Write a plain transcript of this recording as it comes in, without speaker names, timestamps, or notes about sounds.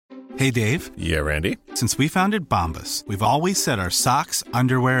Hey, Dave. Yeah, Randy. Since we founded Bombas, we've always said our socks,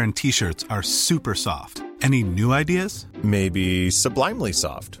 underwear, and T-shirts are super soft. Any new ideas? Maybe sublimely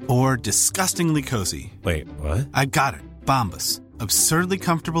soft. Or disgustingly cozy. Wait, what? I got it. Bombas. Absurdly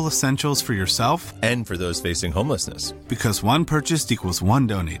comfortable essentials for yourself and for those facing homelessness. Because one purchased equals one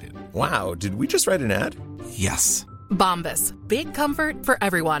donated. Wow, did we just write an ad? Yes. Bombas. Big comfort for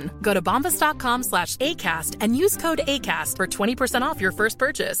everyone. Go to bombas.com/ACAST and use code ACAST for 20% off your first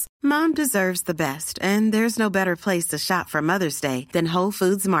purchase. Mom deserves the best, and there's no better place to shop for Mother's Day than Whole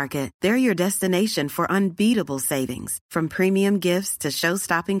Foods Market. They're your destination for unbeatable savings, from premium gifts to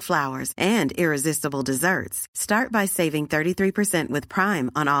show-stopping flowers and irresistible desserts. Start by saving 33% with Prime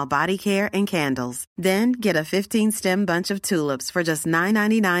on all body care and candles. Then get a 15-stem bunch of tulips for just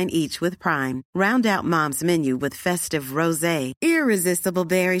 $9.99 each with Prime. Round out Mom's menu with festive rosé, irresistible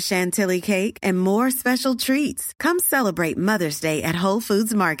berry chantilly cake, and more special treats. Come celebrate Mother's Day at Whole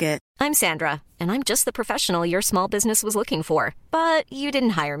Foods Market. I'm Sandra, and I'm just the professional your small business was looking for. But you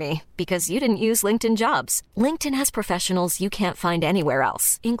didn't hire me because you didn't use LinkedIn Jobs. LinkedIn has professionals you can't find anywhere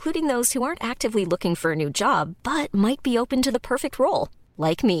else, including those who aren't actively looking for a new job, but might be open to the perfect role,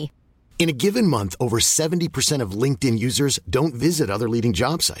 like me. In a given month, over 70% of LinkedIn users don't visit other leading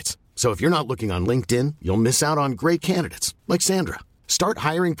job sites. So if you're not looking on LinkedIn, you'll miss out on great candidates like Sandra. Start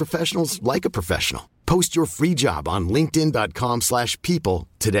hiring professionals like a professional. Post your free job on linkedin.com/people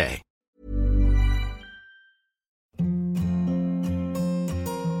today.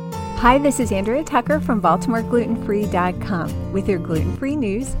 Hi, this is Andrea Tucker from BaltimoreGlutenFree.com with your gluten-free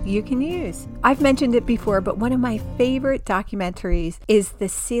news you can use. I've mentioned it before, but one of my favorite documentaries is the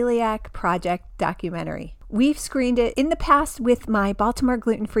Celiac Project documentary. We've screened it in the past with my Baltimore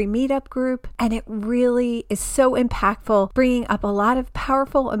Gluten Free Meetup group, and it really is so impactful, bringing up a lot of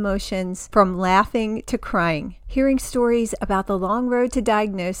powerful emotions from laughing to crying. Hearing stories about the long road to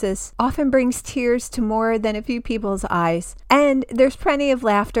diagnosis often brings tears to more than a few people's eyes, and there's plenty of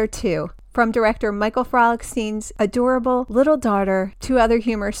laughter too. From director Michael Frolicstein's adorable little daughter to other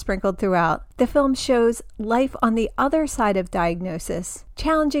humor sprinkled throughout. The film shows life on the other side of diagnosis.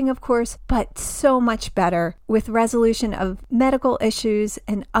 Challenging, of course, but so much better, with resolution of medical issues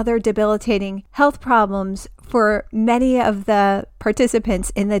and other debilitating health problems for many of the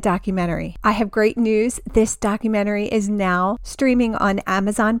participants in the documentary. I have great news. This documentary is now streaming on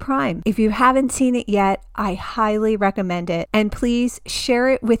Amazon Prime. If you haven't seen it yet, I highly recommend it. And please share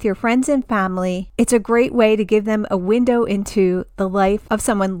it with your friends and family. It's a great way to give them a window into the life of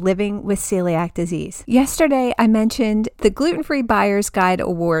someone living with celiac disease. Yesterday, I mentioned the Gluten-Free Buyer's Guide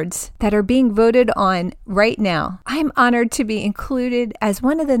Awards that are being voted on right now. I'm honored to be included as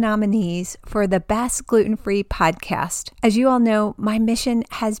one of the nominees for the Best Gluten-Free Podcast. As you all know, my mission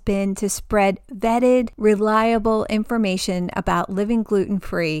has been to spread vetted, reliable information about living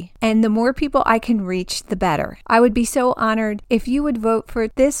gluten-free, and the more people I can reach, the better. I would be so honored if you would vote for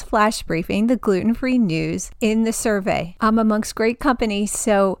this flash briefing, the Gluten-Free News, in the survey. I'm amongst great company,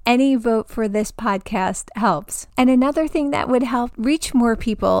 so any vote for this podcast helps. And another thing that would help reach more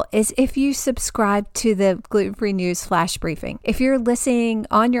people is if you subscribe to the Gluten-Free News flash briefing. If you're listening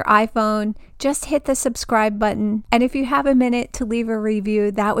on your iPhone, just hit the subscribe button. And if you have a minute to leave a review,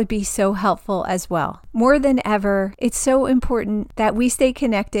 that would be so helpful as well. More than ever, it's so important that we stay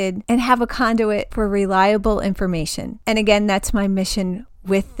connected and have a conduit for reliable information. And again, that's my mission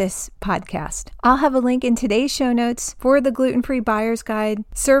with this podcast. I'll have a link in today's show notes for the Gluten-Free Buyer's Guide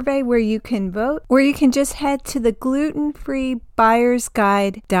survey where you can vote, or you can just head to the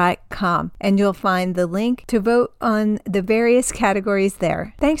glutenfreebuyersguide.com and you'll find the link to vote on the various categories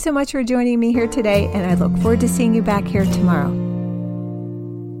there. Thanks so much for joining me here today, and I look forward to seeing you back here tomorrow.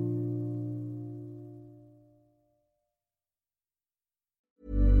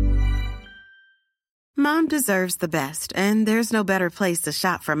 Mom deserves the best, and there's no better place to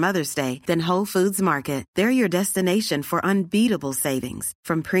shop for Mother's Day than Whole Foods Market. They're your destination for unbeatable savings,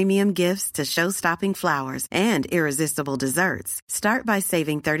 from premium gifts to show-stopping flowers and irresistible desserts. Start by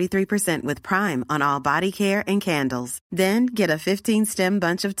saving 33% with Prime on all body care and candles. Then get a 15-stem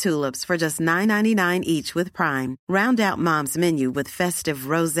bunch of tulips for just $9.99 each with Prime. Round out Mom's menu with festive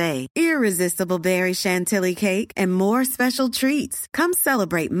rosé, irresistible berry chantilly cake, and more special treats. Come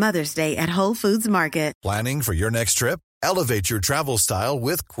celebrate Mother's Day at Whole Foods Market. Planning for your next trip? Elevate your travel style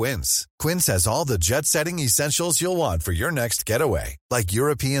with Quince. Quince has all the jet-setting essentials you'll want for your next getaway, like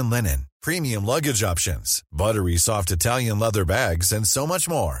European linen, premium luggage options, buttery soft Italian leather bags, and so much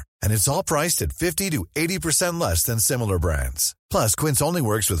more. And it's all priced at 50 to 80% less than similar brands. Plus, Quince only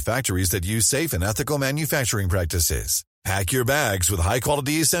works with factories that use safe and ethical manufacturing practices. Pack your bags with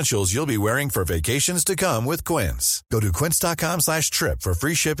high-quality essentials you'll be wearing for vacations to come with Quince. Go to quince.com/trip for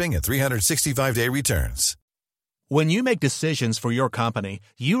free shipping and 365-day returns. When you make decisions for your company,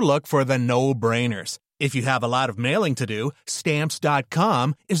 you look for the no-brainers. If you have a lot of mailing to do,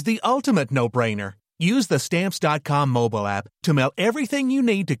 Stamps.com is the ultimate no-brainer. Use the Stamps.com mobile app to mail everything you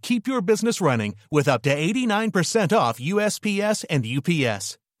need to keep your business running with up to 89% off USPS and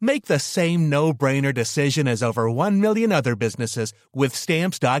UPS. Make the same no-brainer decision as over 1 million other businesses with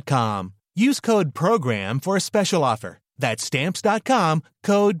Stamps.com. Use code PROGRAM for a special offer. That's Stamps.com,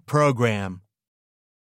 code PROGRAM.